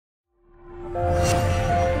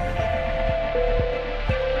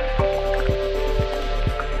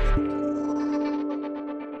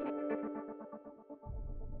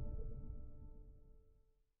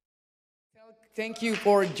Thank you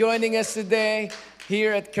for joining us today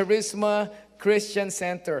here at Charisma Christian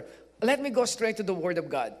Center. Let me go straight to the Word of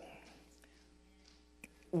God.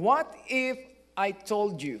 What if I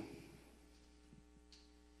told you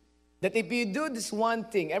that if you do this one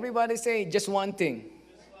thing, everybody say just one thing.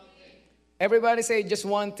 Everybody say just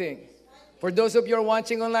one thing. For those of you who are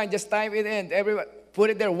watching online, just type it in. Everybody, put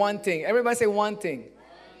it there, one thing. Everybody say one thing.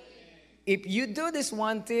 If you do this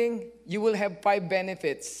one thing, you will have 5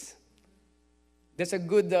 benefits. That's a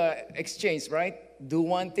good exchange, right? Do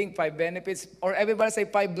one thing, 5 benefits. Or everybody say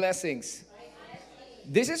 5 blessings.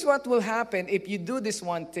 This is what will happen if you do this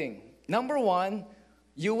one thing. Number 1,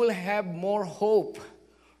 you will have more hope.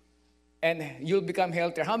 And you'll become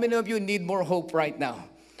healthier. How many of you need more hope right now?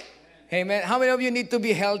 Amen. How many of you need to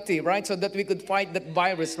be healthy, right? So that we could fight that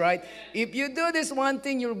virus, right? If you do this one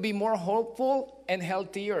thing, you'll be more hopeful and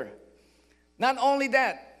healthier. Not only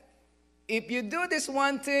that, if you do this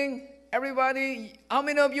one thing, everybody, how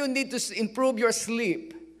many of you need to improve your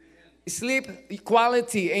sleep? Sleep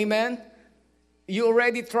quality, amen? You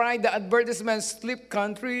already tried the advertisement, Sleep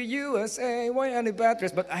Country USA, why are the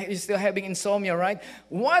batteries? But you're still having insomnia, right?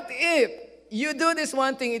 What if you do this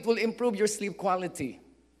one thing, it will improve your sleep quality?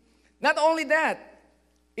 Not only that,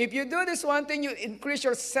 if you do this one thing, you increase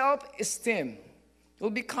your self-esteem. You'll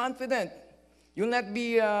be confident. You'll not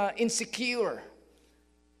be insecure.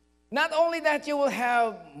 Not only that, you will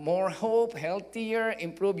have more hope, healthier,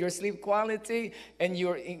 improve your sleep quality, and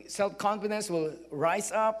your self-confidence will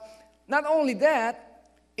rise up. Not only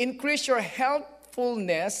that, increase your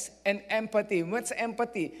helpfulness and empathy. What's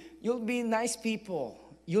empathy? You'll be nice people.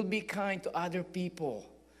 You'll be kind to other people.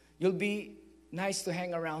 You'll be nice to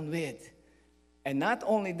hang around with. And not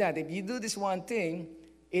only that, if you do this one thing,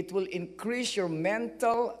 it will increase your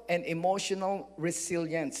mental and emotional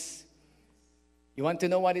resilience. You want to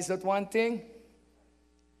know what is that one thing?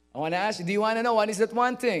 I want to ask you, do you want to know what is that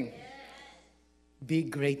one thing? Yes. Be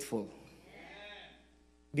grateful. Yes.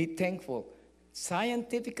 Be thankful.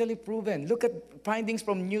 Scientifically proven. Look at findings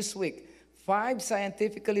from Newsweek. 5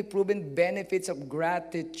 scientifically proven benefits of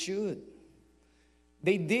gratitude.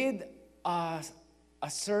 They did a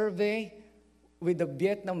survey with the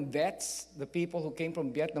Vietnam vets, the people who came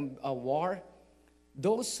from Vietnam War.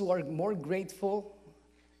 Those who are more grateful,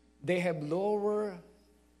 they have lower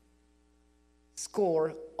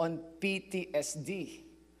score on PTSD.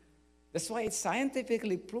 That's why it's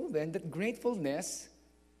scientifically proven that gratefulness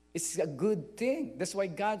is a good thing. That's why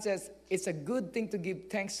God says it's a good thing to give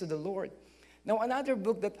thanks to the Lord. Now, another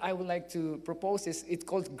book that I would like to propose is it's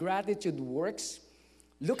called Gratitude Works.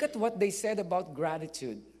 Look at what they said about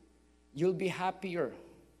gratitude. You'll be happier.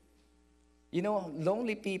 You know,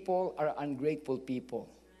 lonely people are ungrateful people.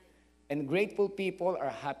 And grateful people are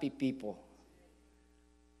happy people.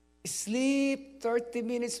 Sleep 30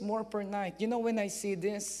 minutes more per night. You know, when I see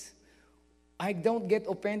this, I don't get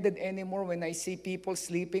offended anymore when I see people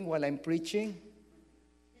sleeping while I'm preaching.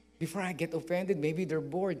 Before I get offended, maybe they're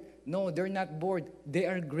bored. No, they're not bored. They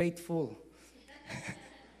are grateful.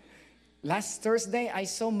 Last Thursday, I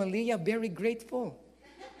saw Malia very grateful.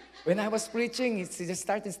 When I was preaching, she just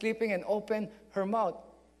started sleeping and opened her mouth.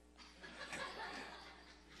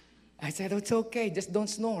 I said, oh, it's okay, just don't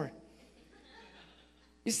snore.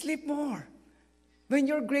 You sleep more. When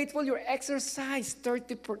you're grateful, you exercise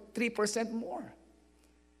 33% more.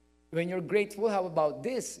 When you're grateful, how about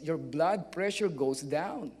this? Your blood pressure goes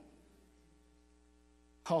down.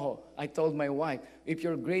 Oh, I told my wife, if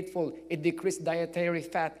you're grateful, it decreased dietary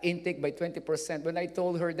fat intake by 20%. When I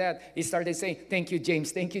told her that, he started saying, thank you,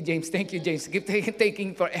 James, thank you, James, thank you, James. Keep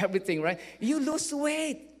taking for everything, right? You lose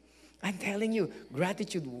weight. I'm telling you,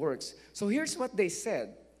 gratitude works. So here's what they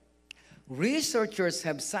said. Researchers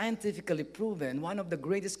have scientifically proven one of the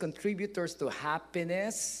greatest contributors to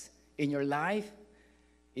happiness in your life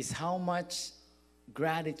is how much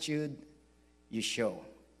gratitude you show.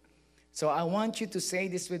 So I want you to say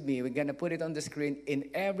this with me. We're going to put it on the screen. In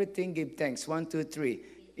everything, give thanks. 1, 2, 3.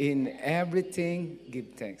 In everything,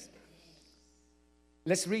 give thanks.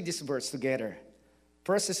 Let's read this verse together.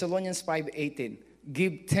 1 Thessalonians 5:18.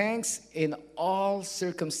 Give thanks in all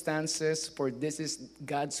circumstances, for this is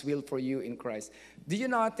God's will for you in Christ. Do you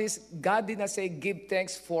notice God did not say give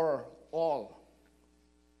thanks for all?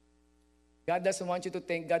 God doesn't want you to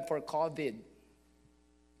thank God for COVID.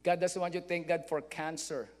 God doesn't want you to thank God for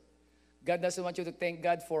cancer. God doesn't want you to thank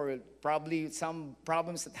God for probably some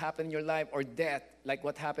problems that happen in your life or death, like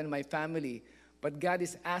what happened in my family. But God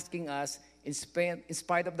is asking us, in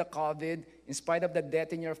spite of the COVID, in spite of the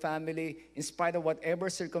death in your family, in spite of whatever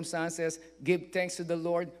circumstances, give thanks to the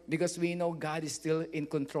Lord because we know God is still in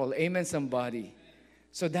control. Amen, somebody.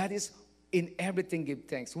 So that is In everything, give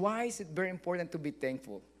thanks. Why is it very important to be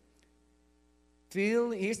thankful?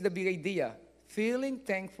 Here's the big idea. Feeling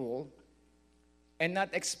thankful and not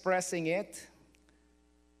expressing it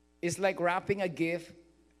is like wrapping a gift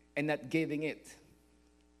and not giving it.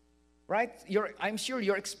 Right? I'm sure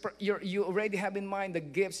you already have in mind the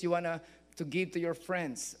gifts you want to give to your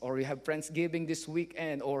friends, or you have Friendsgiving this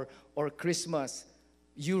weekend, or Christmas.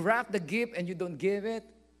 You wrap the gift and you don't give it.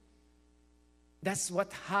 That's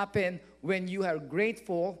what happened when you are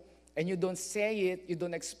grateful and you don't say it, you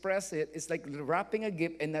don't express it. It's like wrapping a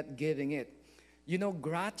gift and not giving it. You know,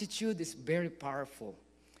 gratitude is very powerful.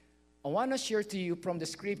 I want to share to you from the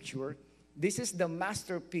scripture. This is the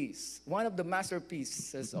masterpiece, one of the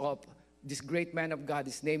masterpieces of this great man of God.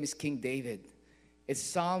 His name is King David. It's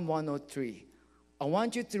Psalm 103. I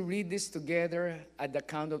want you to read this together at the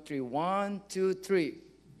count of 3. 1, 2, 3.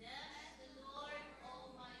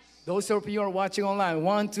 Those of you who are watching online,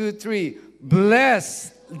 1, 2, 3.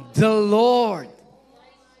 Bless the Lord,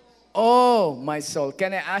 oh my soul.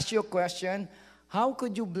 Can I ask you a question? How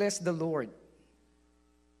could you bless the Lord?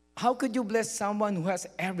 How could you bless someone who has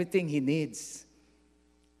everything he needs?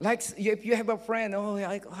 Like if you have a friend,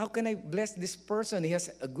 how can I bless this person? He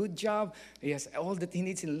has a good job. He has all that he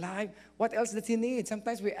needs in life. What else does he need?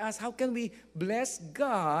 Sometimes we ask, how can we bless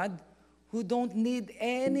God who don't need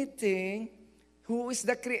anything, who is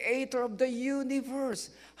the creator of the universe?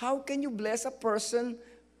 How can you bless a person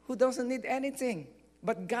who doesn't need anything?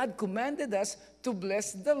 But God commanded us to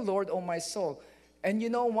bless the Lord, oh my soul. And you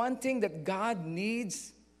know one thing that God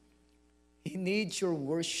needs? He needs your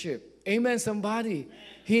worship. Amen, somebody.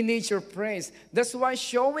 He needs your praise. That's why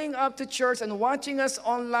showing up to church and watching us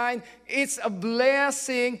online, it's a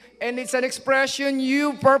blessing and it's an expression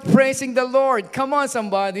you are praising the Lord. Come on,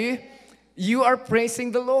 somebody. You are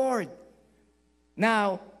praising the Lord.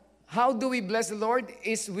 Now, how do we bless the Lord?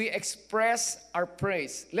 Is we express our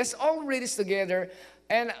praise. Let's all read this together.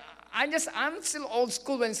 And I'm still old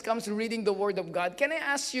school when it comes to reading the Word of God. Can I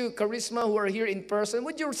ask you, Charisma, who are here in person,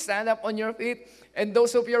 would you stand up on your feet? And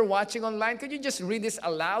those of you who are watching online, could you just read this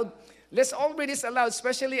aloud? Let's all read this aloud,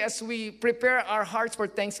 especially as we prepare our hearts for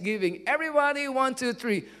Thanksgiving. Everybody, 1, 2,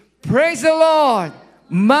 3. Praise the Lord,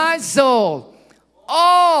 my soul,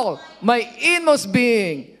 all my inmost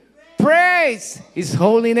being. Praise His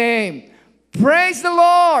holy name. Praise the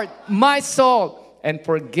Lord, my soul, and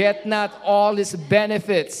forget not all His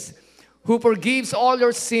benefits, who forgives all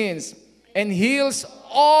your sins and heals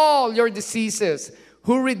all your diseases,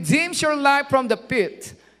 who redeems your life from the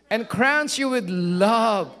pit and crowns you with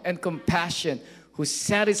love and compassion, who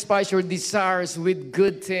satisfies your desires with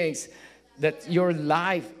good things, that your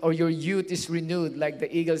life or your youth is renewed like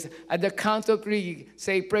the eagles. At the count of 3,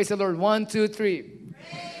 say, praise the Lord. 1, 2, 3. Praise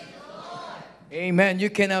the Lord. Amen. You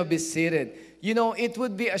can now be seated. You know, it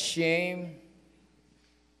would be a shame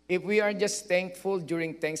if we are just thankful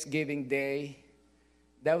during Thanksgiving Day.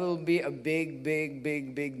 That will be a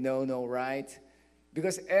big no-no, right?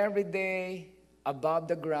 Because every day above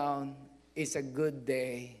the ground is a good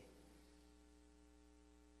day.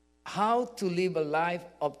 How to live a life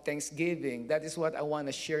of thanksgiving, that is what I want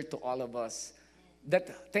to share to all of us.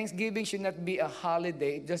 That Thanksgiving should not be a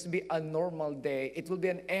holiday, just be a normal day. It will be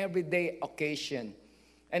an everyday occasion.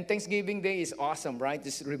 And Thanksgiving Day is awesome, right?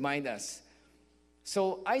 Just remind us.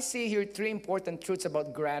 So I see here 3 important truths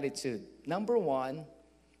about gratitude. Number 1,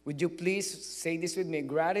 would you please say this with me?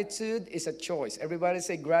 Gratitude is a choice. Everybody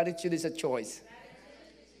say gratitude is a choice.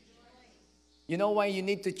 You know why you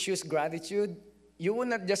need to choose gratitude? You will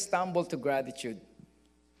not just stumble to gratitude.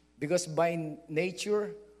 Because by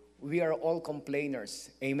nature, we are all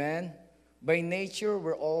complainers. Amen? By nature,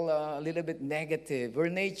 we're all a little bit negative. By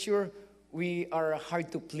nature, we are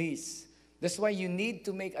hard to please. That's why you need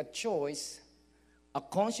to make a choice, a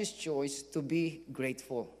conscious choice to be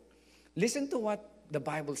grateful. Listen to what the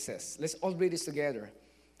Bible says. Let's all read this together.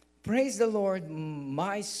 Praise the Lord,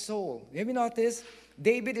 my soul. Have you noticed?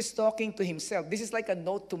 David is talking to himself. This is like a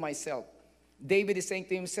note to myself. David is saying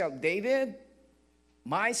to himself, David,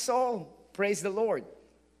 my soul, praise the Lord.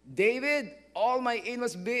 David, all my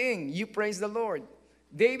inmost being, you praise the Lord.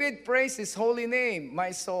 David, praise His holy name,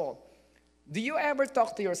 my soul. Do you ever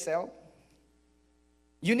talk to yourself?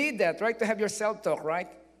 You need that, right? To have your self-talk, right?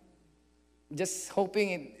 Just hoping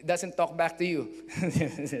it doesn't talk back to you.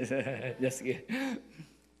 Just kidding.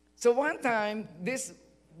 So one time, this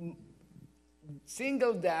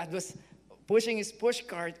single dad was pushing his push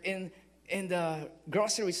cart in the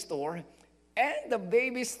grocery store, and the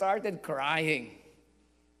baby started crying.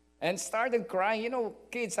 and started crying. You know,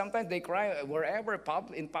 kids, sometimes they cry wherever,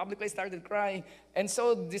 in public, they started crying. And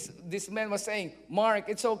so this man was saying, Mark,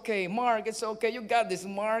 it's okay. Mark, it's okay. You got this,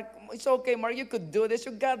 Mark. It's okay, Mark. You could do this.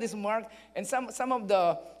 You got this, Mark. And some of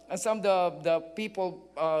the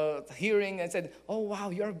people hearing and said, oh, wow,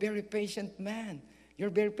 you're a very patient man. You're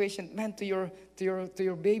a very patient man to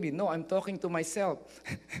your baby. No, I'm talking to myself.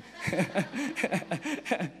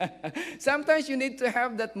 Sometimes you need to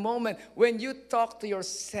have that moment when you talk to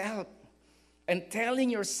yourself and telling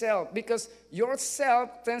yourself, because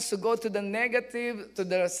yourself tends to go to the negative, to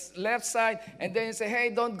the left side, and then you say, hey,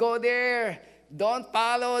 don't go there. Don't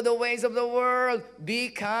follow the ways of the world. Be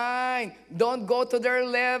kind. Don't go to their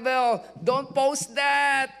level. Don't post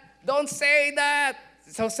that. Don't say that.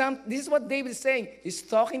 So this is what David is saying. He's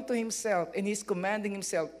talking to himself and he's commanding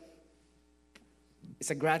himself. It's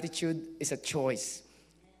a gratitude. It's a choice.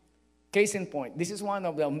 Case in point, this is one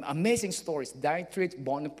of the amazing stories. Dietrich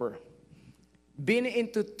Bonhoeffer, been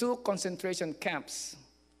into 2 concentration camps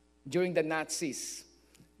during the Nazis.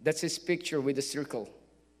 That's his picture with the circle.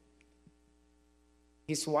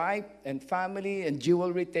 His wife and family and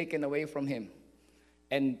jewelry taken away from him.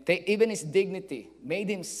 And even his dignity made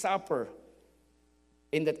him suffer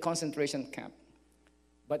in that concentration camp.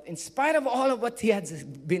 But in spite of all of what he had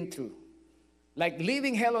been through, like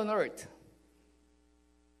leaving hell on earth,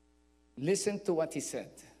 listen to what he said.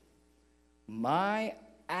 My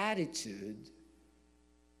attitude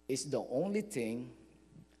is the only thing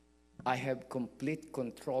I have complete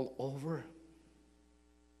control over.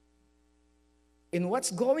 In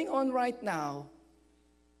what's going on right now,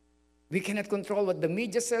 we cannot control what the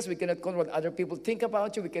media says. We cannot control what other people think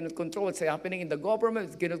about you. We cannot control what's happening in the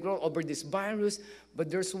government. We cannot control over this virus.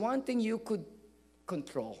 But there's one thing you could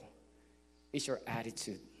control, is your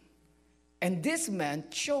attitude. And this man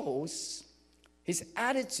chose his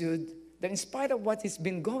attitude that in spite of what he's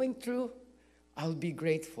been going through, I'll be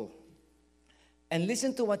grateful. And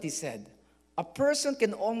listen to what he said. A person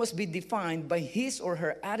can almost be defined by his or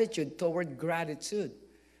her attitude toward gratitude.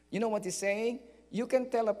 You know what he's saying? You can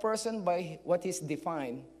tell a person by what is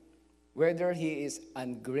defined whether he is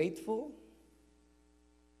ungrateful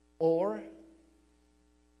or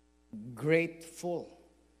grateful.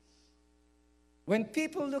 When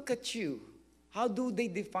people look at you, how do they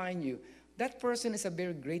define you? That person is a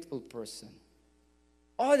very grateful person.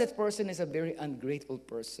 Or that person is a very ungrateful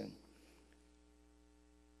person.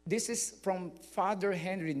 This is from Father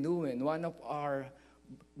Henry Nguyen, one of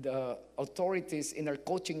the authorities in our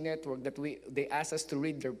coaching network that they asked us to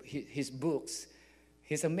read his books.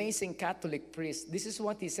 He's an amazing Catholic priest. This is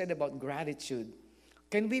what he said about gratitude.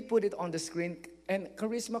 Can we put it on the screen? And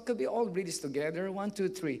Charisma, could we all read this together? 1, 2,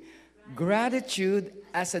 3. Gratitude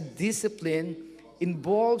as a discipline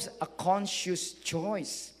involves a conscious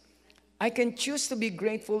choice. I can choose to be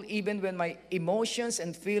grateful even when my emotions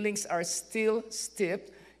and feelings are still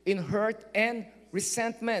steeped in hurt and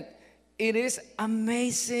resentment. It is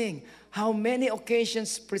amazing how many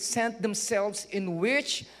occasions present themselves in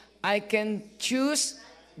which I can choose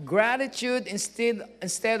gratitude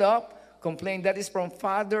instead of complaint. That is from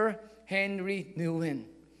Father Henry Nguyen.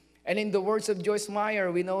 And in the words of Joyce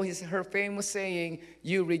Meyer, we know her famous saying,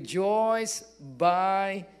 you rejoice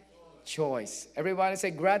by choice. Everybody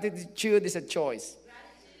say gratitude is a choice.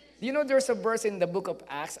 You know there's a verse in the book of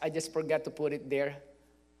Acts, I just forgot to put it there.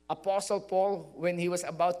 Apostle Paul, when he was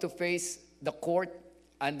about to face the court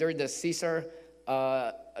under the Caesar,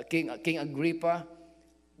 King Agrippa,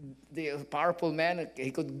 the powerful man,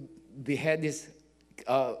 he could behead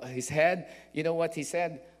his head. You know what he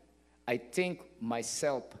said? I think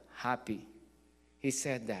myself happy. He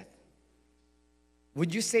said that.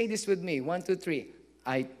 Would you say this with me? 1, 2, 3.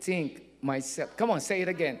 I think myself. Come on, say it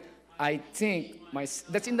again. I think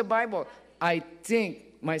myself. That's in the Bible. I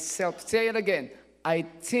think myself. Say it again. I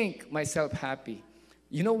think myself happy.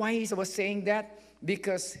 You know why he was saying that?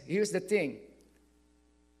 Because here's the thing.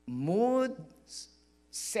 Mood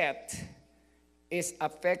set is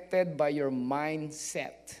affected by your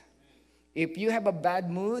mindset. If you have a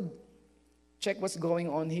bad mood, check what's going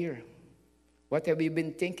on here. What have you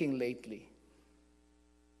been thinking lately?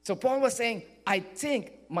 So Paul was saying, I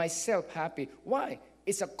think myself happy. Why?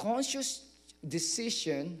 It's a conscious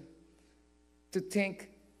decision to think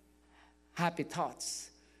happy thoughts.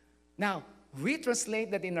 Now, we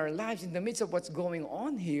translate that in our lives, in the midst of what's going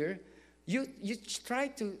on here, you try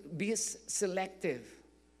to be selective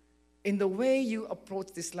in the way you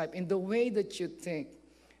approach this life, in the way that you think.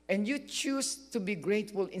 And you choose to be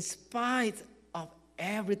grateful in spite of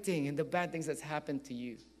everything and the bad things that's happened to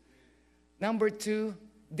you. Number 2,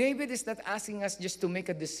 David is not asking us just to make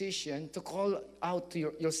a decision, to call out to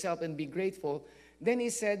yourself and be grateful. Then he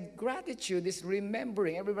said, gratitude is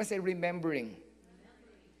remembering. Everybody say remembering.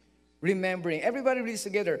 Remembering. Everybody reads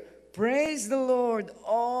together. Praise the Lord,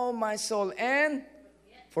 all my soul, and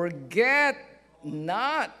forget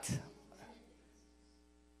not.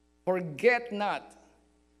 Forget not.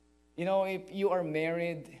 You know, if you are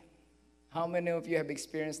married, how many of you have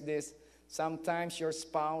experienced this? Sometimes your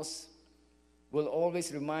spouse will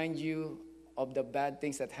always remind you of the bad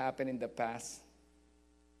things that happened in the past,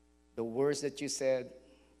 the words that you said.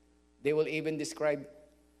 They will even describe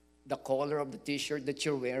the color of the t-shirt that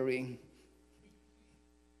you're wearing.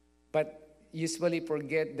 But usually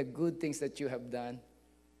forget the good things that you have done.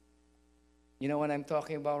 You know what I'm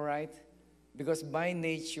talking about, right? Because by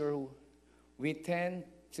nature, we tend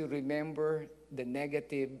to remember the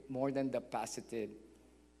negative more than the positive.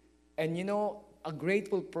 And you know, a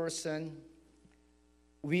grateful person,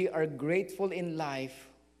 we are grateful in life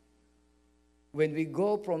when we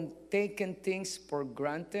go from taking things for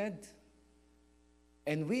granted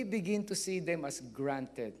and we begin to see them as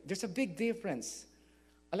granted. There's a big difference.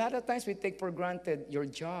 A lot of times we take for granted your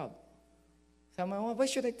job. Someone, why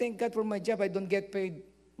should I thank God for my job? I don't get paid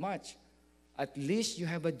much. At least you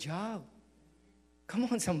have a job. Come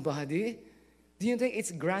on, somebody. Do you think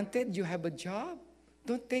it's granted you have a job?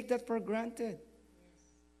 Don't take that for granted.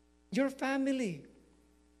 Your family,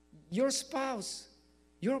 your spouse,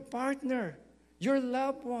 your partner, your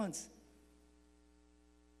loved ones.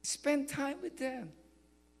 Spend time with them.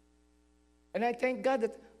 And I thank God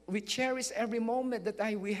that we cherish every moment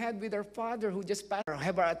that we had with our Father who just passed.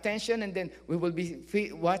 Have our attention, and then we will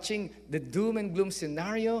be watching the doom and gloom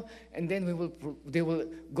scenario, and then they will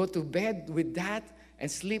go to bed with that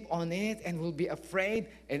and sleep on it, and will be afraid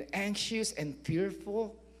and anxious and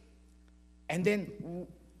fearful. And then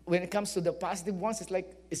when it comes to the positive ones, it's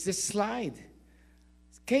like it's just slide.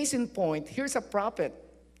 Case in point, here's a prophet.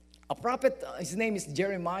 A prophet, his name is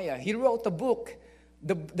Jeremiah. He wrote a book.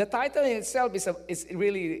 The title in itself is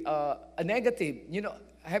really a negative. You know,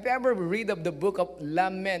 have you ever read of the book of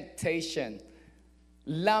Lamentation?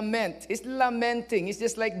 Lament. It's lamenting. It's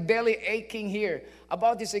just like belly aching here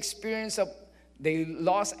about this experience of they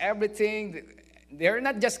lost everything. They're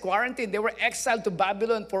not just quarantined. They were exiled to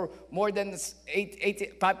Babylon for more than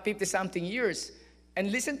 50-something years.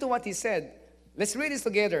 And listen to what he said. Let's read this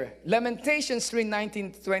together. Lamentations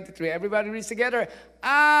 3:19-23. Everybody reads together.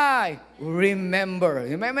 I remember.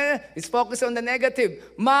 Remember? It's focused on the negative.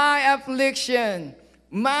 My affliction,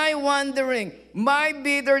 my wandering, my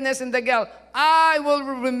bitterness in the gall. I will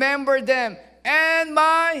remember them. And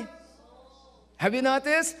my... Have you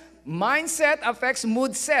noticed? Mindset affects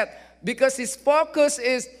mood set. Because his focus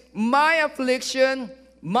is my affliction,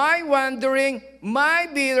 my wandering, my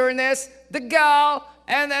bitterness, the gall,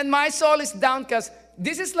 and my soul is downcast.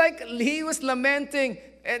 This is like he was lamenting.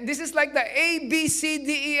 And this is like the A, B, C,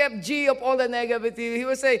 D, E, F, G of all the negativity. He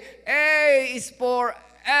would say, A is for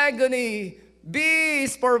agony. B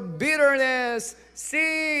is for bitterness.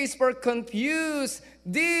 C is for confused.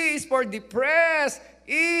 D is for depressed.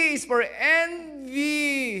 E is for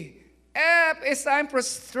envy. F is I'm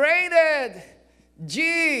frustrated.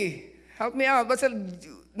 G, help me out. What's a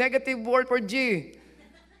negative word for G?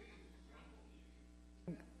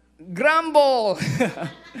 Grumble.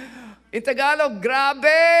 In Tagalog, grabe.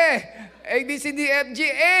 A, B, C, D, F,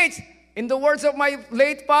 G, H. In the words of my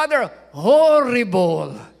late father,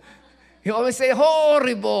 horrible. He always say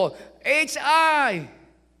horrible. H, I.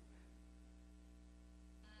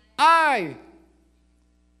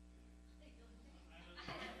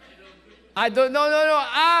 I don't know,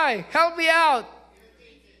 I. Help me out.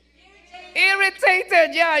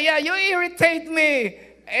 Irritated. Yeah, you irritate me.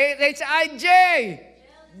 H-I-J.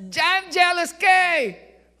 I'm jealous, K.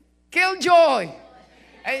 Killjoy.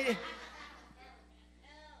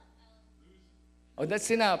 Oh, that's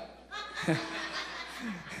enough.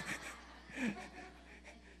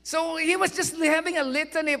 So he was just having a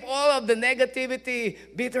litany of all of the negativity,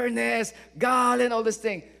 bitterness, gall, and all this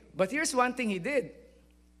thing. But here's one thing he did.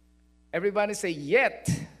 Everybody say, yet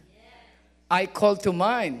I call to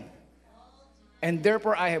mind, and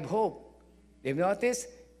therefore I have hope. They've noticed?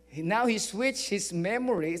 Now he switched his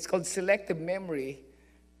memory. It's called selective memory.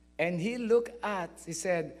 And he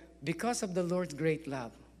said, because of the Lord's great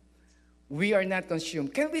love, we are not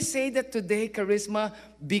consumed. Can we say that today, Charisma?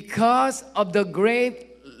 Because of the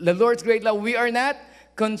Lord's great love, we are not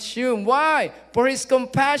consumed. Why? For His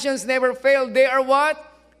compassions never fail. They are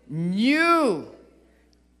what? New.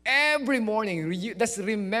 Every morning. That's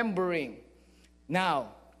remembering. Now,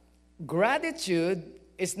 gratitude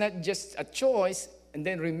is not just a choice, and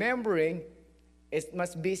then remembering, it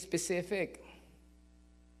must be specific.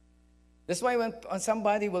 That's why when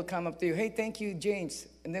somebody will come up to you, hey, thank you, James.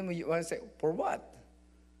 And then you want to say, for what?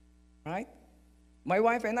 Right? My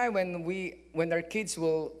wife and I, when our kids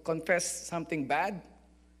will confess something bad,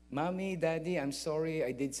 Mommy, Daddy, I'm sorry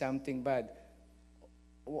I did something bad.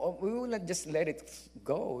 We will not just let it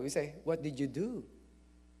go. We say, what did you do?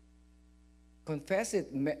 Confess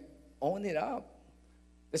it, own it up.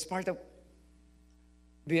 That's part of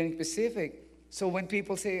being specific. So when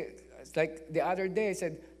people say, like the other day, I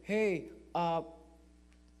said, hey,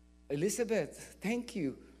 Elizabeth, thank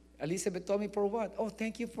you. Elizabeth told me for what? Oh,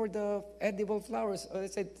 thank you for the edible flowers. I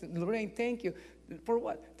said, Lorraine, thank you. For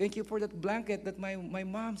what? Thank you for that blanket that my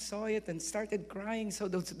mom saw it and started crying. So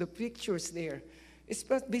the pictures there. It's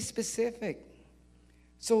supposed to be specific.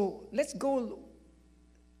 So let's go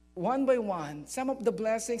one by one. Some of the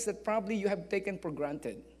blessings that probably you have taken for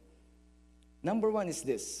granted. Number one is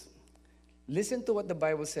this. Listen to what the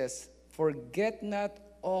Bible says. Forget not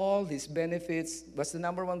all his benefits. What's the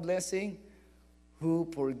number one blessing? Who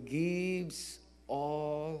forgives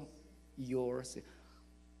all your sins.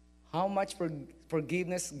 How much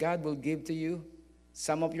forgiveness God will give to you?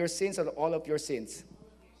 Some of your sins or all of your sins?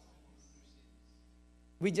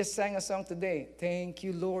 We just sang a song today. Thank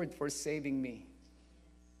you, Lord, for saving me.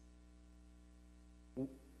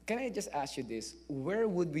 Can I just ask you this? Where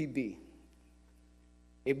would we be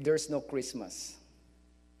if there's no Christmas?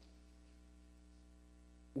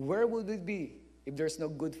 Where would we be if there's no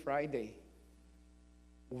Good Friday?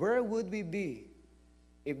 Where would we be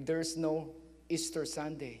if there's no Easter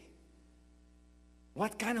Sunday?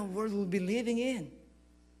 What kind of world will we be living in?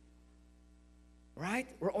 Right?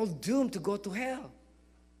 We're all doomed to go to hell.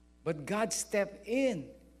 But God stepped in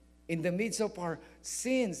the midst of our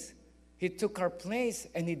sins. He took our place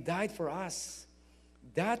and He died for us.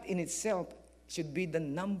 That in itself should be the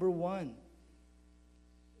number one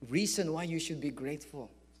reason why you should be grateful.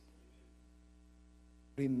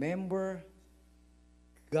 Remember,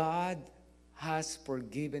 God has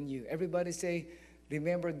forgiven you. Everybody say,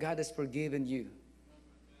 remember, God has forgiven you.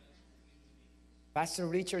 Pastor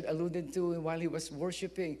Richard alluded to while he was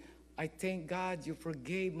worshiping, I thank God you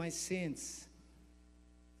forgave my sins.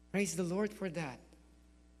 Praise the Lord for that.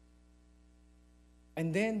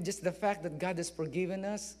 And then just the fact that God has forgiven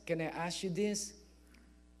us, can I ask you this?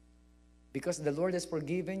 Because the Lord has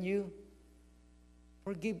forgiven you,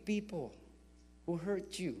 forgive people who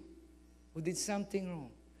hurt you, who did something wrong.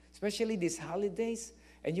 Especially these holidays,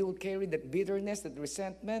 and you will carry that bitterness, that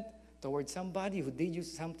resentment towards somebody who did you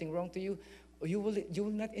something wrong to you. You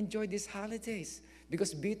will not enjoy these holidays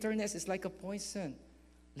because bitterness is like a poison.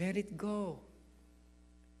 Let it go.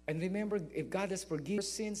 And remember, if God has forgiven your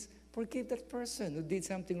sins, forgive that person who did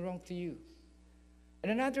something wrong to you.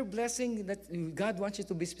 And another blessing that God wants you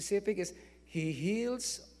to be specific is He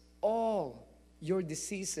heals all your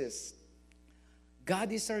diseases.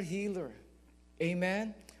 God is our healer.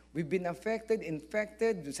 Amen? We've been affected,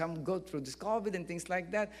 infected. Some go through this COVID and things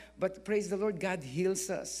like that. But praise the Lord, God heals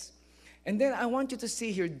us. And then I want you to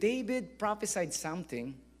see here, David prophesied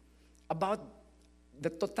something about the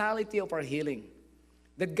totality of our healing.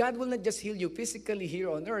 That God will not just heal you physically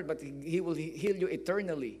here on earth, but He will heal you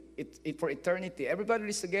eternally, for eternity. Everybody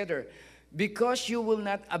is together. Because you will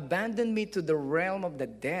not abandon me to the realm of the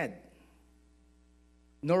dead,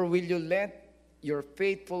 nor will you let your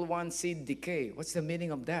faithful one see decay. What's the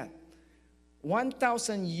meaning of that?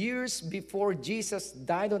 1,000 years before Jesus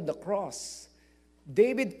died on the cross,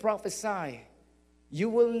 David prophesied, you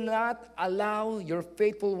will not allow your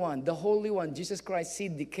faithful one, the Holy One, Jesus Christ, see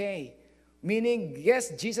decay. Meaning, yes,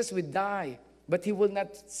 Jesus will die, but He will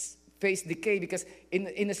not face decay because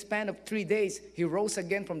in a span of 3 days, He rose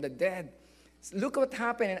again from the dead. Look what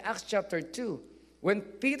happened in Acts chapter 2. When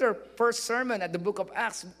Peter first sermon at the book of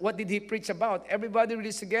Acts, what did he preach about? Everybody read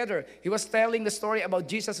this together. He was telling the story about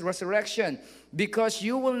Jesus' resurrection. Because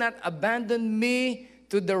you will not abandon me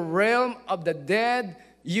to the realm of the dead,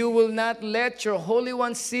 you will not let your Holy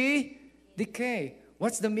One see decay.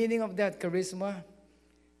 What's the meaning of that, Charisma?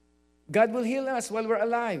 God will heal us while we're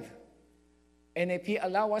alive. And if He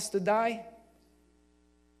allows us to die,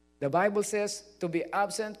 the Bible says to be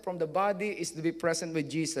absent from the body is to be present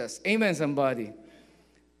with Jesus. Amen, somebody.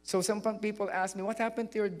 So some people ask me, what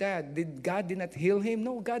happened to your dad? Did God not heal him?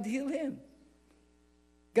 No, God healed him.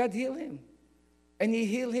 God healed him. And He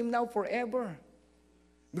healed him now forever.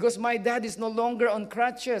 Because my dad is no longer on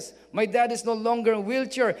crutches. My dad is no longer in a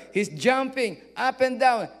wheelchair. He's jumping up and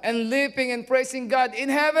down and leaping and praising God in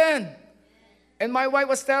heaven. And my wife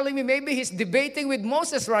was telling me, maybe he's debating with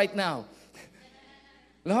Moses right now.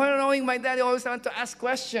 Knowing my dad, always want to ask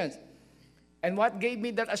questions. And what gave me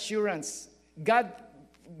that assurance? God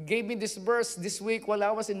gave me this verse this week while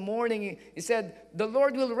I was in mourning. He said, the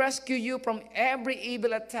Lord will rescue you from every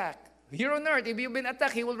evil attack. Here on earth, if you've been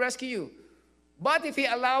attacked, He will rescue you. But if He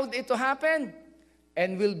allowed it to happen,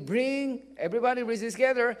 and will bring, everybody read this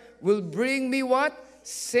together, will bring me what?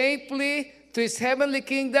 Safely to His heavenly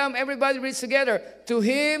kingdom. Everybody read together. To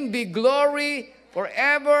Him be glory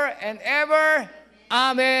forever and ever.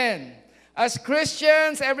 Amen. As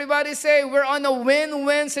Christians, everybody say, we're on a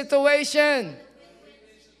win-win situation.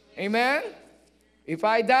 Amen? If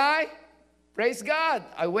I die, praise God,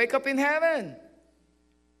 I wake up in heaven.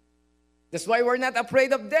 That's why we're not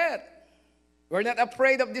afraid of death. We're not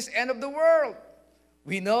afraid of this end of the world.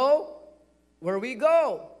 We know where we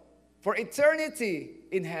go for eternity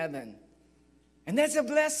in heaven. And that's a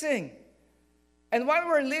blessing. And while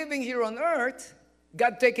we're living here on earth,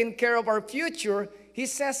 God taking care of our future, He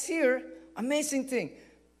says here, amazing thing,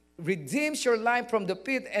 redeems your life from the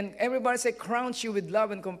pit, and everybody say, crowns you with love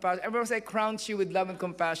and compassion. Everybody say, crowns you with love and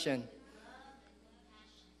compassion.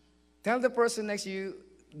 Tell the person next to you,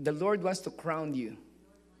 the Lord wants to crown you.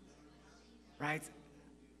 Right?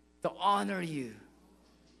 To honor you.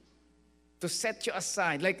 To set you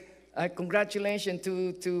aside. Like, congratulations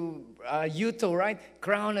to Yuto, right?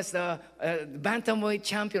 Crowned as the bantamweight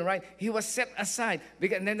champion, right? He was set aside.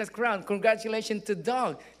 And then that's crowned. Congratulations to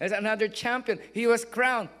Dog. There's another champion. He was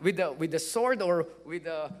crowned with the sword, or with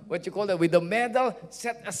the, what you call it, with the medal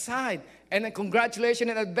set aside. And then congratulations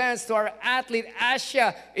in advance to our athlete,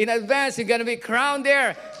 Asha. In advance, you're going to be crowned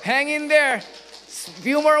there. Hang in there.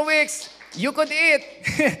 Few more weeks. You could eat.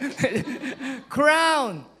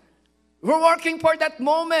 Crown. We're working for that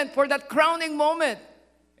moment, for that crowning moment.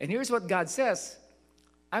 And here's what God says.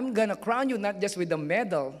 I'm going to crown you not just with the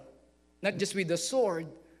medal, not just with the sword,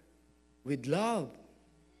 with love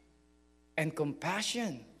and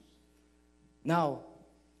compassion. Now,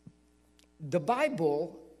 the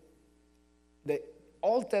Bible, the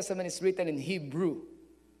Old Testament is written in Hebrew.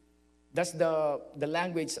 That's the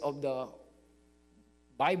language of the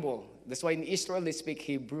Bible. That's why in Israel they speak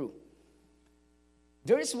Hebrew.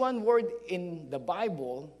 There is one word in the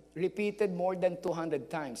Bible repeated more than 200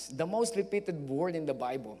 times. The most repeated word in the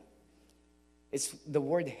Bible is the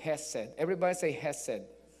word Hesed. Everybody say Hesed.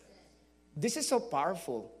 This is so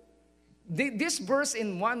powerful. This verse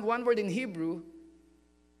in one word in Hebrew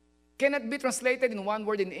cannot be translated in one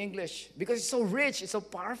word in English because it's so rich, it's so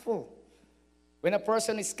powerful. When a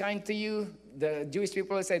person is kind to you, the Jewish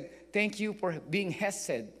people said, thank you for being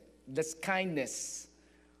Hesed. That's kindness.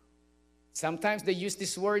 Sometimes they use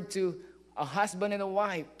this word to a husband and a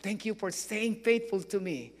wife. Thank you for staying faithful to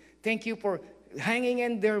me. Thank you for hanging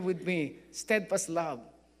in there with me. Steadfast love.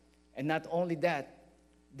 And not only that,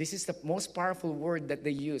 this is the most powerful word that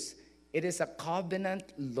they use. It is a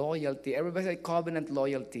covenant loyalty. Everybody say covenant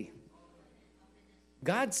loyalty.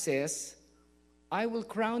 God says, I will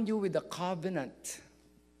crown you with a covenant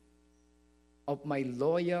of my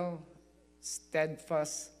loyal,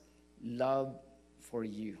 steadfast love for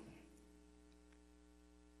you.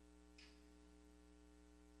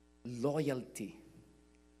 Loyalty.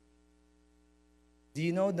 Do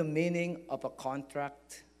you know the meaning of a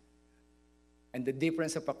contract and the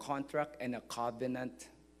difference of a contract and a covenant?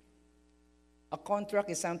 A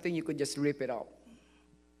contract is something you could just rip it out.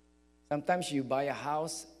 Sometimes you buy a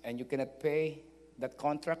house and you cannot pay. That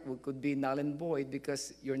contract could be null and void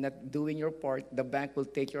because you're not doing your part. The bank will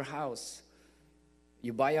take your house.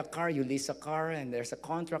 You buy a car, you lease a car, and there's a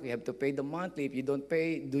contract. You have to pay the monthly. If you don't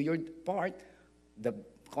pay, do your part, the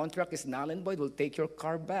contract is null and void, will take your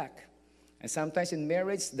car back. And sometimes in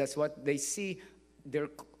marriage, that's what they see. Their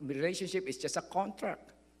relationship is just a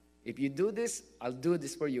contract. If you do this, I'll do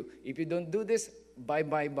this for you. If you don't do this,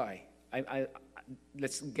 bye.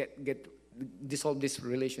 Let's dissolve this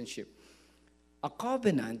relationship. A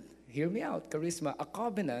covenant, hear me out, Charisma, a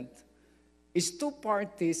covenant is two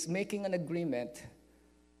parties making an agreement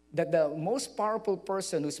that the most powerful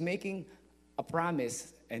person who's making a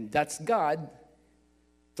promise, and that's God,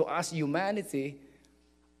 to us, humanity,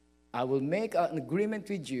 I will make an agreement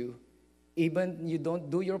with you. Even you don't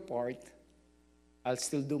do your part, I'll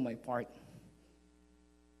still do my part.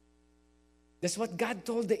 That's what God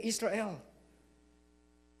told the Israel.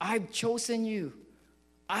 I've chosen you.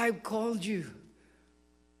 I've called you.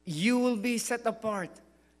 You will be set apart.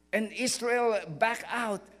 And Israel back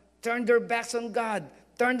out, turned their backs on God.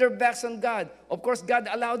 Of course, God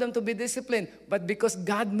allowed them to be disciplined, but because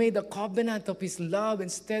God made a covenant of His love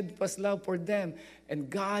and steadfast love for them, and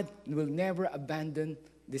God will never abandon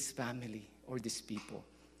this family or these people.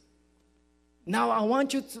 Now, I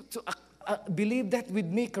want you to believe that with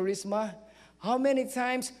me, Charisma. How many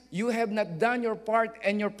times you have not done your part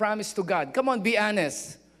and your promise to God? Come on, be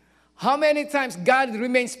honest. How many times God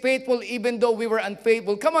remains faithful even though we were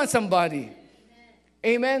unfaithful? Come on, somebody.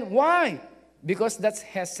 Amen. Why? Because that's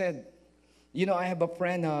Hesed. You know, I have a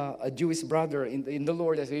friend, a Jewish brother in the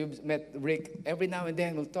Lord, as you met Rick. Every now and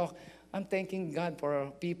then we'll talk. I'm thanking God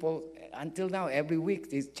for people. Until now, every week,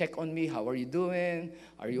 they check on me. How are you doing?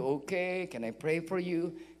 Are you okay? Can I pray for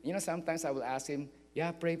you? You know, sometimes I will ask him,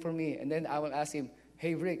 yeah, pray for me. And then I will ask him,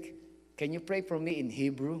 hey, Rick, can you pray for me in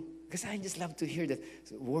Hebrew? Because I just love to hear the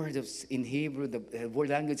word in Hebrew, the word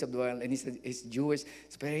language of the world. And he's Jewish,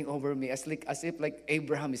 he's praying over me as if like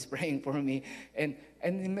Abraham is praying for me. And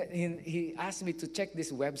he asked me to check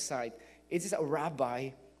this website. It is a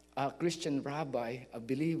rabbi, a Christian rabbi, a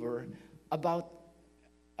believer, about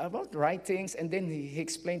writings. And then he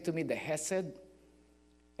explained to me the Hesed.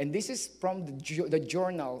 And this is from the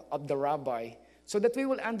journal of the rabbi, so that we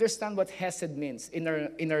will understand what Hesed means in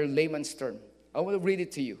our layman's term. I will read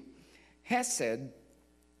it to you. Hesed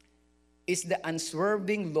is the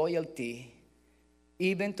unswerving loyalty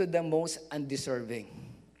even to the most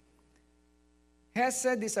undeserving.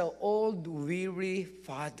 Hesed is an old, weary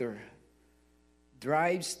father,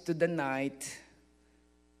 drives to the night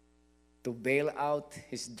to bail out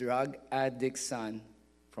his drug addict son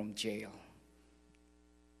from jail.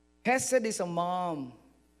 Hesed is a mom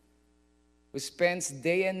who spends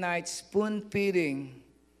day and night spoon-feeding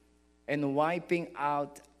and wiping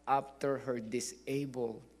out after her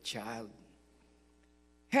disabled child.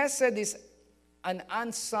 Hesed is an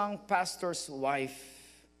unsung pastor's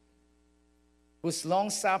wife whose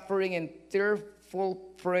long-suffering and tearful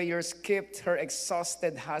prayers kept her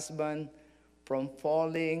exhausted husband from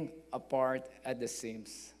falling apart at the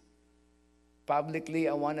seams. Publicly,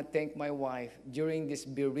 I want to thank my wife. During this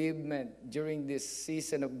bereavement, during this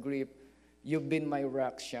season of grief, you've been my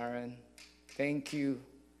rock, Sharon. Thank you.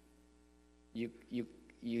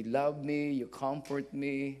 You love me, you comfort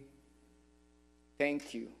me.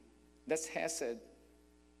 Thank you. That's Hesed.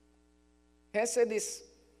 Hesed is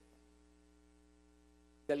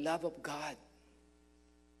the love of God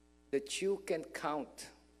that you can count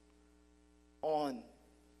on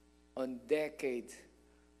decade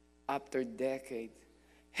after decade.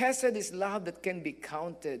 Hesed is love that can be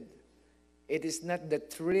counted. It is not the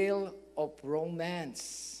thrill of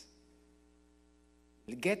romance.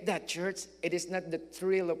 Get that, church? It is not the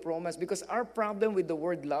thrill of romance. Because our problem with the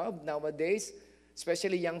word love nowadays,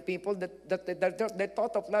 especially young people, their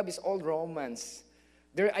thought of love is all romance.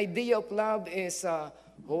 Their idea of love is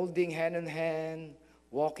holding hand in hand,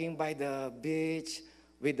 walking by the beach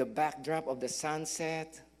with the backdrop of the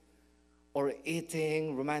sunset, or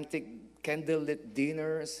eating romantic candlelit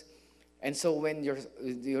dinners. And so when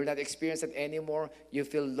you're not experiencing it anymore, you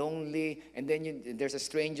feel lonely, and then there's a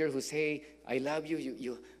stranger who says, hey, I love you.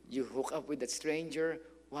 You hook up with that stranger.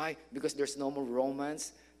 Why? Because there's no more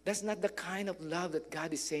romance. That's not the kind of love that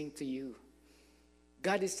God is saying to you.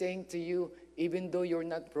 God is saying to you, even though you're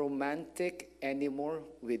not romantic anymore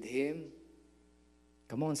with Him,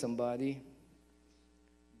 come on, somebody,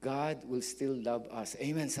 God will still love us.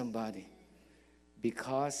 Amen, somebody.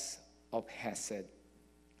 Because of Hesed.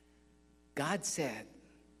 God said,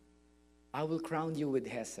 I will crown you with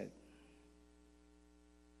Hesed.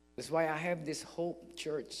 That's why I have this hope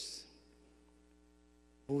church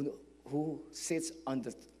who sits on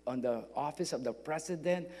the office of the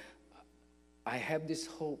president. I have this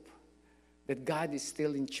hope that God is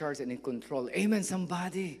still in charge and in control. Amen,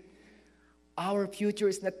 somebody. Our future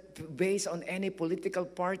is not based on any political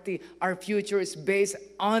party. Our future is based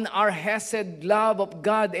on our Hesed love of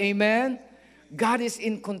God. Amen. God is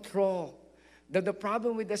in control. The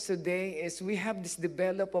problem with us today is we have this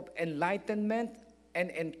develop of enlightenment and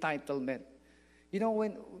entitlement. You know,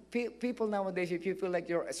 when people nowadays, if you feel like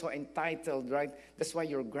you're so entitled, right? That's why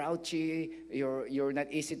you're grouchy, you're not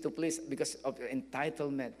easy to please because of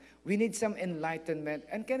entitlement. We need some enlightenment.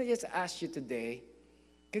 And can I just ask you today,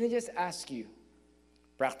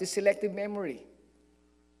 practice selective memory.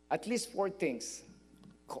 At least 4 things.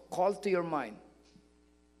 Call to your mind.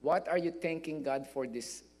 What are you thanking God for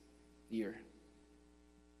this year?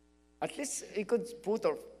 At least you could put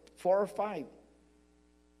 4 or 5.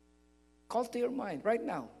 Call to your mind right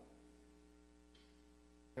now.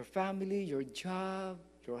 Your family, your job,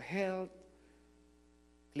 your health,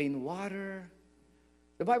 clean water.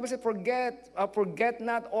 The Bible says, forget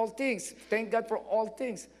not all things. Thank God for all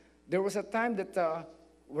things. There was a time that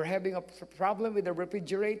we're having a problem with the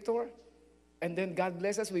refrigerator. And then God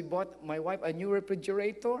bless us, we bought my wife a new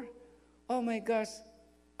refrigerator. Oh my gosh,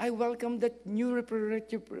 I welcome that new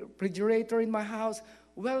refrigerator in my house.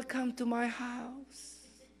 Welcome to my house.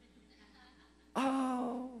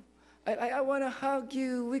 Oh, I want to hug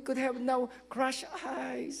you. We could have now crushed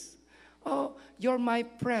eyes. Oh, you're my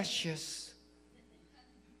precious.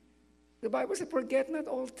 The Bible says, forget not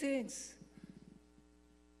all things.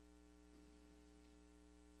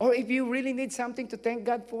 Or if you really need something to thank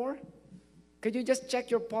God for, could you just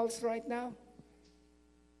check your pulse right now?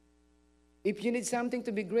 If you need something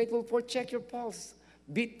to be grateful for, check your pulse.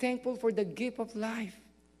 Be thankful for the gift of life.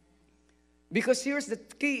 Because here's the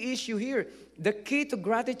key issue here. The key to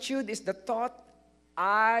gratitude is the thought,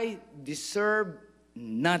 I deserve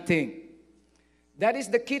nothing. That is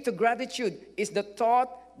the key to gratitude, is the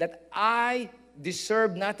thought that I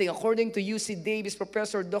deserve nothing. According to UC Davis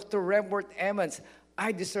professor Dr. Rebworth Emmons,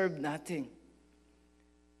 I deserve nothing.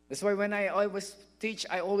 That's why when I always teach,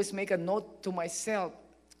 I always make a note to myself,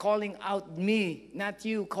 calling out me, not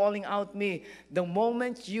you, calling out me. The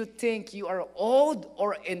moment you think you are owed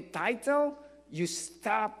or entitled, you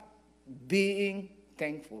stop being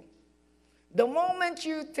thankful. The moment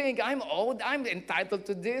you think I'm owed, I'm entitled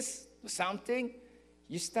to this, to something,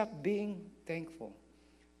 you stop being thankful.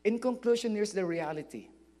 In conclusion, here's the reality.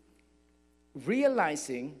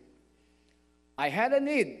 Realizing I had a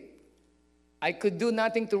need I could do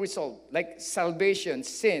nothing to resolve, like salvation,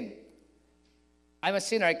 sin. I'm a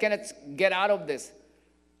sinner. I cannot get out of this.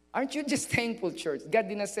 Aren't you just thankful, church? God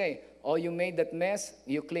didn't say, oh, you made that mess,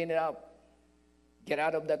 you clean it up. Get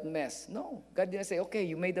out of that mess. No, God didn't say, okay,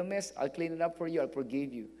 you made a mess, I'll clean it up for you, I'll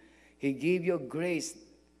forgive you. He gave you a grace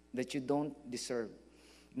that you don't deserve.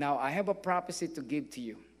 Now, I have a prophecy to give to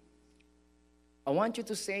you. I want you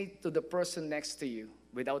to say to the person next to you,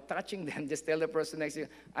 without touching them, just tell the person next to you,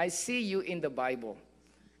 I see you in the Bible.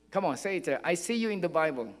 Come on, say it there. I see you in the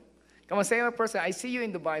Bible. Come on, say to a person, I see you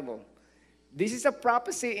in the Bible. This is a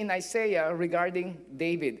prophecy in Isaiah regarding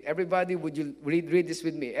David. Everybody, would you read this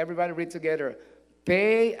with me? Everybody read together.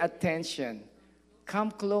 Pay attention.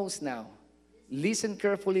 Come close now. Listen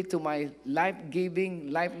carefully to my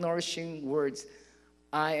life-giving, life-nourishing words.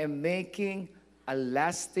 I am making a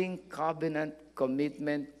lasting covenant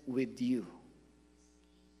commitment with you.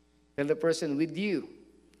 Tell the person, with you.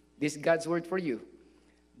 This is God's word for you.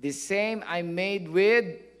 The same I made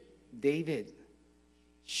with David.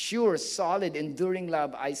 Sure, solid, enduring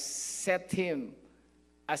love, I set him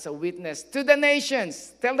as a witness to the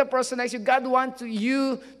nations. Tell the person next to you, God wants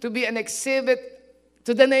you to be an exhibit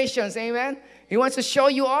to the nations. Amen? He wants to show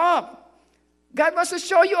you off. God wants to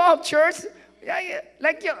show you off, church. Yeah,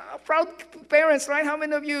 like proud parents, right? How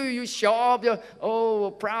many of you show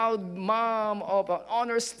up? Proud mom of an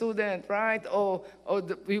honor student, right?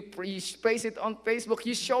 You place it on Facebook.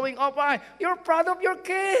 You're showing up. You're proud of your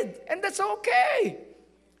kid, and that's okay.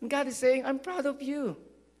 And God is saying, I'm proud of you.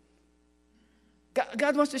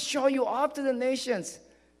 God wants to show you off to the nations.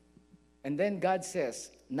 And then God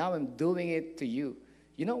says, now I'm doing it to you.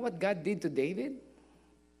 You know what God did to David?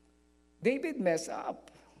 David messed up.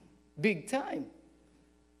 Big time.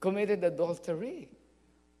 Committed adultery.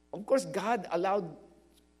 Of course, God allowed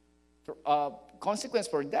consequence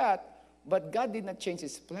for that, but God did not change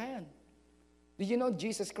his plan. Did you know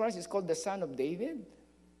Jesus Christ is called the Son of David?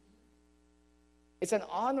 It's an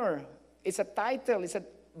honor. It's a title. It's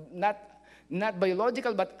not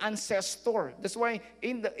biological, but ancestor. That's why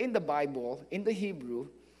in the Bible, in the Hebrew,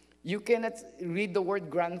 you cannot read the word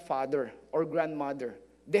grandfather or grandmother.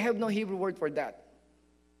 They have no Hebrew word for that.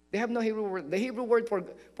 They have no Hebrew word. The Hebrew word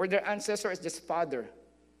for their ancestor is just father.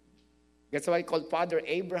 That's why I call father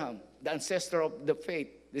Abraham, the ancestor of the faith.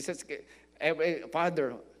 This is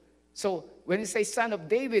father. So when you say son of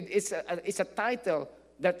David, it's a title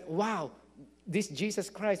that, wow, this Jesus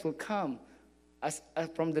Christ will come as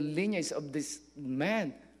from the lineage of this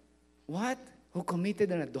man. What? Who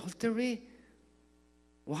committed an adultery?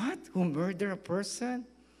 What? Who murdered a person?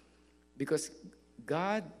 Because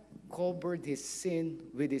God covered his sin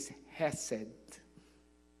with his hesed.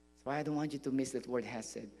 So I don't want you to miss that word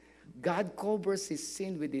hesed. God covers his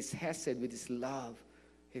sin with his hesed, with his love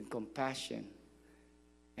and compassion.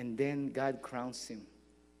 And then God crowns him.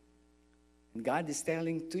 And God is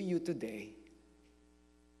telling to you today,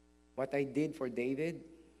 what I did for David,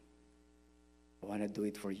 I want to do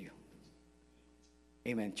it for you.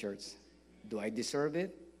 Amen, church. Do I deserve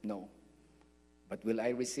it? No. But will I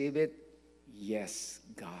receive it? Yes,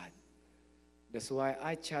 God. That's why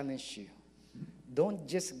I challenge you. Don't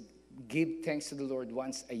just give thanks to the Lord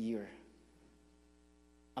once a year.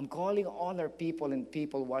 I'm calling all our people and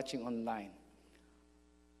people watching online.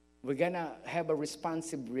 We're going to have a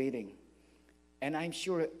responsive reading. And I'm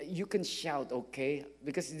sure you can shout, okay?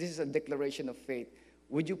 Because this is a declaration of faith.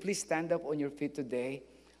 Would you please stand up on your feet today?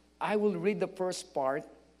 I will read the first part.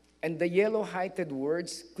 And the yellow-highlighted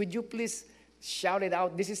words, could you please shout it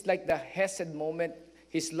out? This is like the Hesed moment.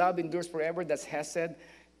 His love endures forever. That's Hesed.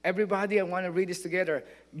 Everybody, I want to read this together.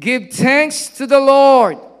 Give thanks to the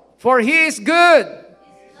Lord, for He is good.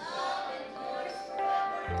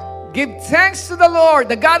 Give thanks to the Lord,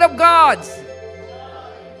 the God of gods.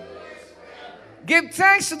 Give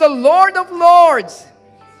thanks to the Lord of lords.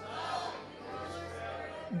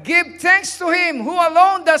 Give thanks to Him who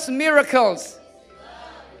alone does miracles.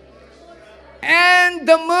 And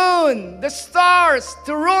the moon, the stars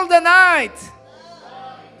to rule the night.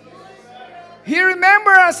 He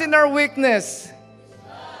remembers us in our weakness.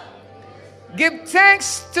 Give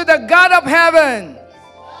thanks to the God of heaven.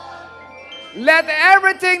 Let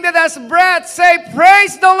everything that has breath say,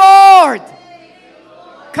 praise the Lord.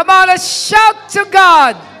 Come on, let's shout to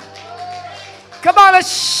God. Come on,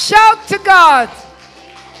 let's shout to God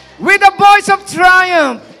with a voice of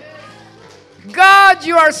triumph. God,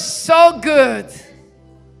 you are so good.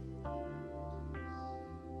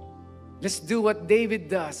 Let's do what David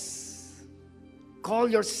does. Call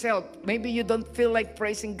yourself. Maybe you don't feel like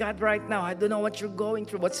praising God right now. I don't know what you're going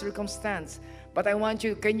through, what circumstance. But I want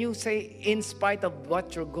you, can you say, in spite of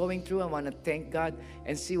what you're going through, I want to thank God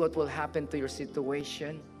and see what will happen to your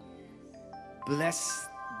situation. Bless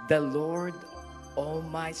the Lord, O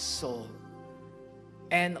my soul,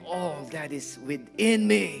 and all that is within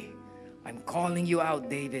me. I'm calling you out,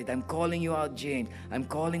 David. I'm calling you out, James. I'm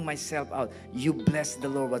calling myself out. You bless the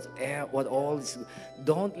Lord. What all is.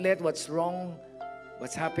 Don't let what's wrong,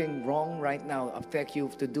 what's happening wrong right now affect you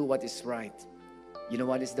to do what is right. You know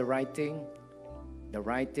what is the right thing? The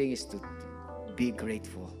right thing is to be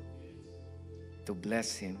grateful, to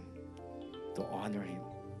bless Him, to honor Him.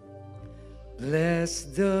 Bless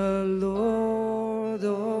the Lord,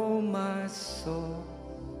 oh my soul.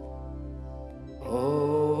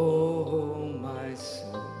 Oh my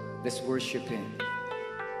soul. Let's worship Him.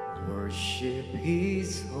 Worship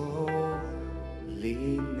His holy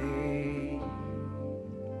name.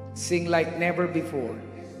 Sing like never before.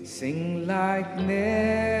 Sing like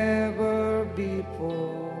never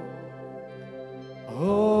before.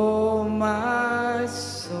 Oh my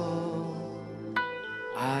soul,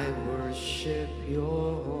 I worship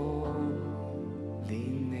your holy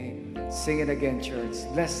name. Sing it again, church.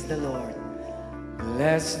 Bless the Lord.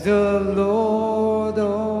 Bless the Lord,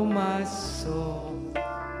 oh my soul.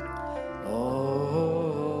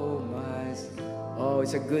 Oh my soul. Oh,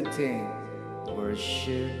 it's a good thing.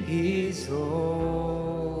 Worship His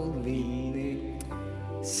holy name.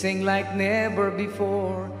 Sing like never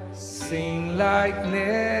before. Sing like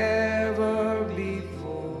never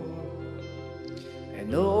before.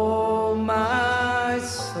 And oh my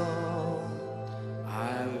soul,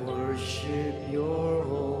 I worship your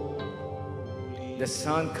holy. The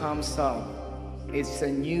sun comes up. It's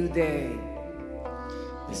a new day.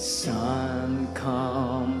 The sun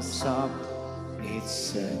comes up.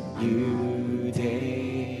 It's a new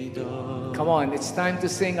day dawn. Come on, it's time to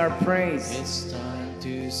sing our praise. It's time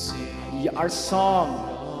to sing our song.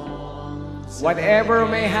 Whatever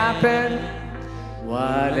may happen,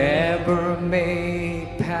 whatever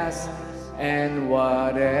may pass, and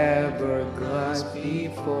whatever goes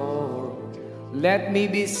before, let me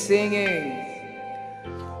be singing.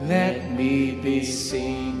 Let me be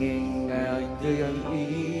singing like the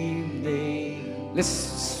evening.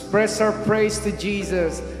 Let's express our praise to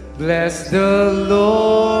Jesus. Bless the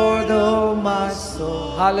Lord, oh my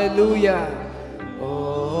soul. Hallelujah.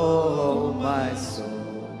 Oh my soul.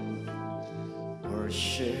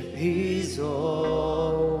 Worship His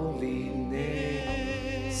holy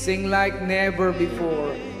name. Sing like never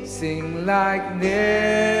before. Sing like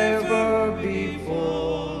never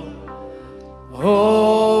before.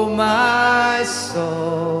 Oh my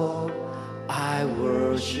soul, I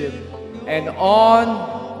worship. And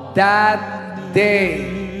on that day,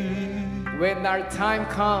 when our time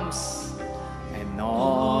comes, and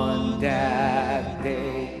on that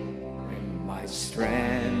day, when my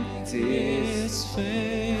strength is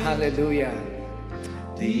failing, hallelujah,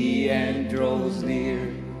 the end draws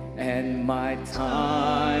near, and my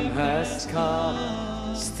time has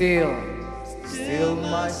come. Still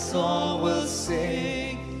my song will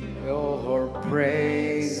sing your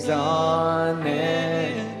praise on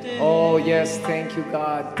it. Oh yes, thank you,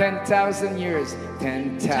 God. 10,000 years,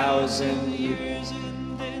 10,000 years.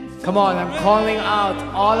 Come on, I'm calling out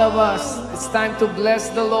all of us. It's time to bless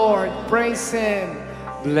the Lord. Praise Him.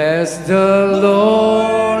 Bless the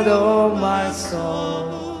Lord, oh my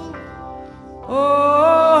soul.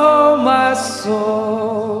 Oh my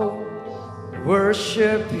soul.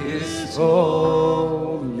 Worship His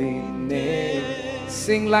holy name.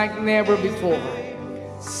 Sing like never before.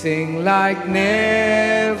 Sing like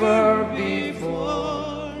never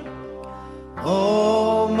before.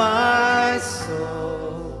 Oh my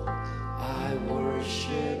soul,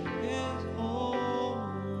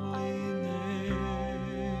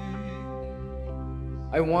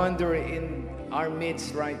 I wonder in our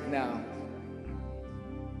midst right now,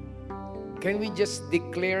 can we just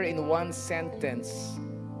declare in one sentence,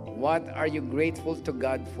 what are you grateful to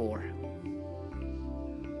God for?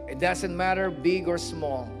 It doesn't matter big or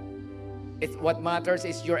small. What matters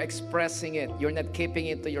is you're expressing it. You're not keeping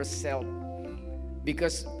it to yourself.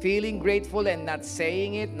 Because feeling grateful and not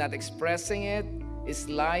saying it, not expressing it, is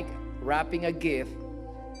like wrapping a gift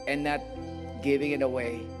and not giving it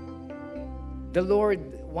away. The Lord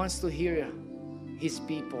wants to hear His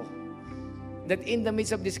people. That in the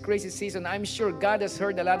midst of this crazy season, I'm sure God has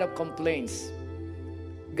heard a lot of complaints.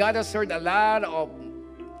 God has heard a lot of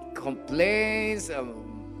complaints,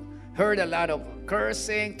 heard a lot of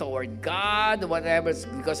cursing toward God, whatever,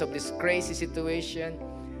 because of this crazy situation.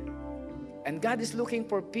 And God is looking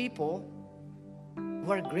for people who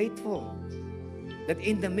are grateful. That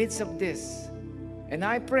in the midst of this, and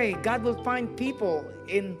I pray God will find people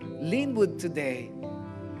in Lynnwood today.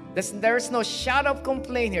 There's no shout of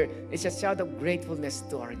complaint here. It's a shout of gratefulness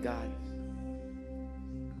to our God.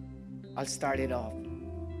 I'll start it off.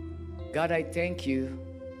 God, I thank you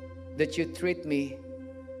that you treat me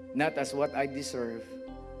not as what I deserve.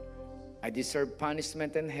 I deserve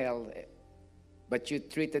punishment and hell, but you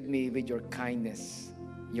treated me with your kindness,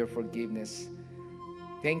 your forgiveness.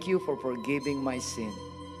 Thank you for forgiving my sin.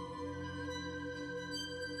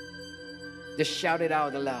 Just shout it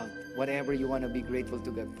out aloud, whatever you want to be grateful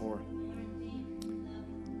to God for.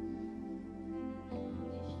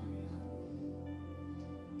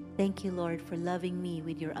 Thank you, Lord, for loving me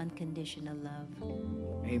with your unconditional love.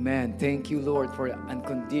 Amen. Thank you, Lord, for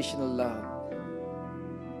unconditional love.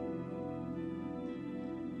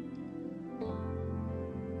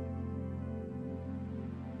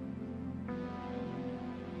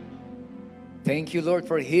 Thank you, Lord,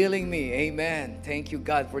 for healing me. Amen. Thank you,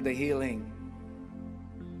 God, for the healing.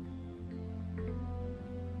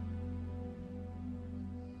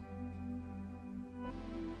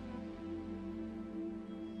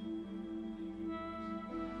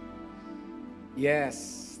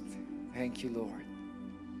 Yes. Thank you, Lord.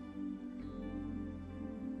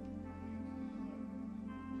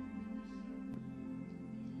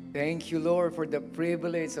 Thank you, Lord, for the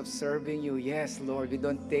privilege of serving you. Yes, Lord, we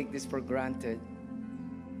don't take this for granted.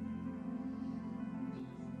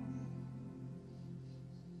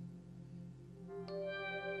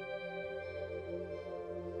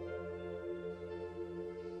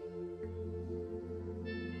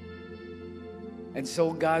 And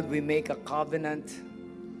so, God, we make a covenant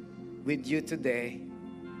with you today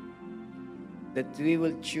that we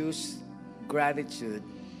will choose gratitude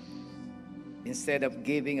instead of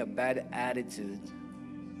giving a bad attitude.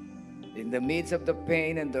 In the midst of the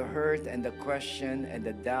pain and the hurt and the question and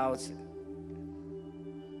the doubts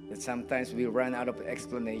that sometimes we run out of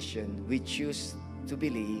explanation, we choose to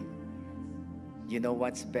believe you know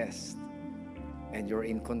what's best and you're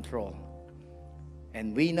in control.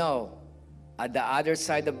 And we know at the other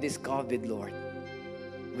side of this COVID, Lord,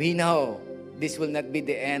 we know this will not be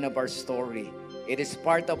the end of our story. It is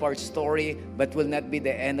part of our story, but will not be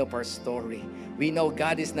the end of our story. We know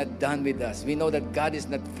God is not done with us. We know that God is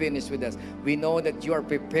not finished with us. We know that you are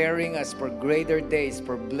preparing us for greater days,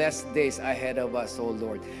 for blessed days ahead of us, oh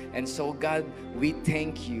Lord. And so, God, we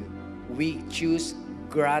thank you. We choose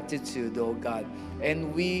gratitude, oh God.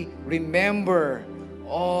 And we remember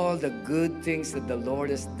all the good things that the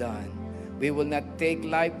Lord has done. We will not take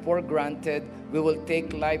life for granted. We will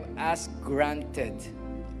take life as granted,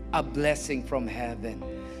 a blessing from heaven.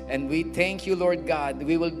 And we thank you, Lord God.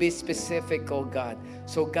 We will be specific, oh God.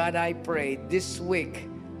 So God, I pray this week,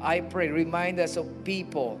 I pray, remind us of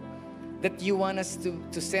people that you want us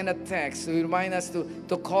to send a text. Remind us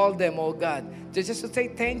to call them, oh God. Just to say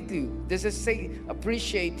thank you. Just to say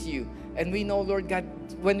appreciate you. And we know, Lord God,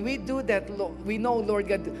 when we do that, we know, Lord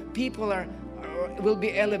God, people will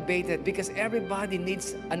be elevated because everybody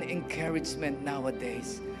needs an encouragement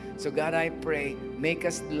nowadays. So God, I pray, make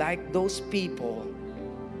us like those people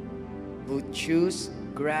who choose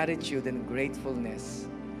gratitude and gratefulness,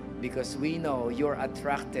 because we know you're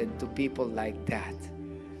attracted to people like that.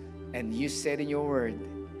 And you said in your word,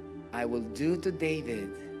 I will do to David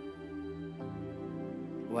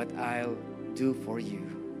what I'll do for you.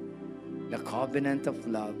 The covenant of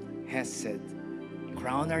love has said,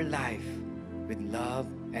 crown our life with love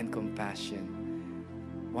and compassion.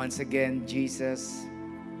 Once again, Jesus,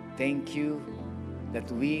 thank you that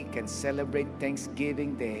we can celebrate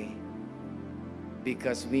Thanksgiving Day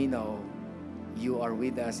because we know you are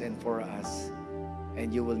with us and for us,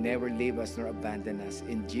 and you will never leave us nor abandon us.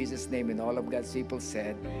 In Jesus' name, and all of God's people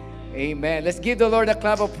said, amen. Let's give the Lord a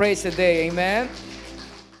clap of praise today. Amen.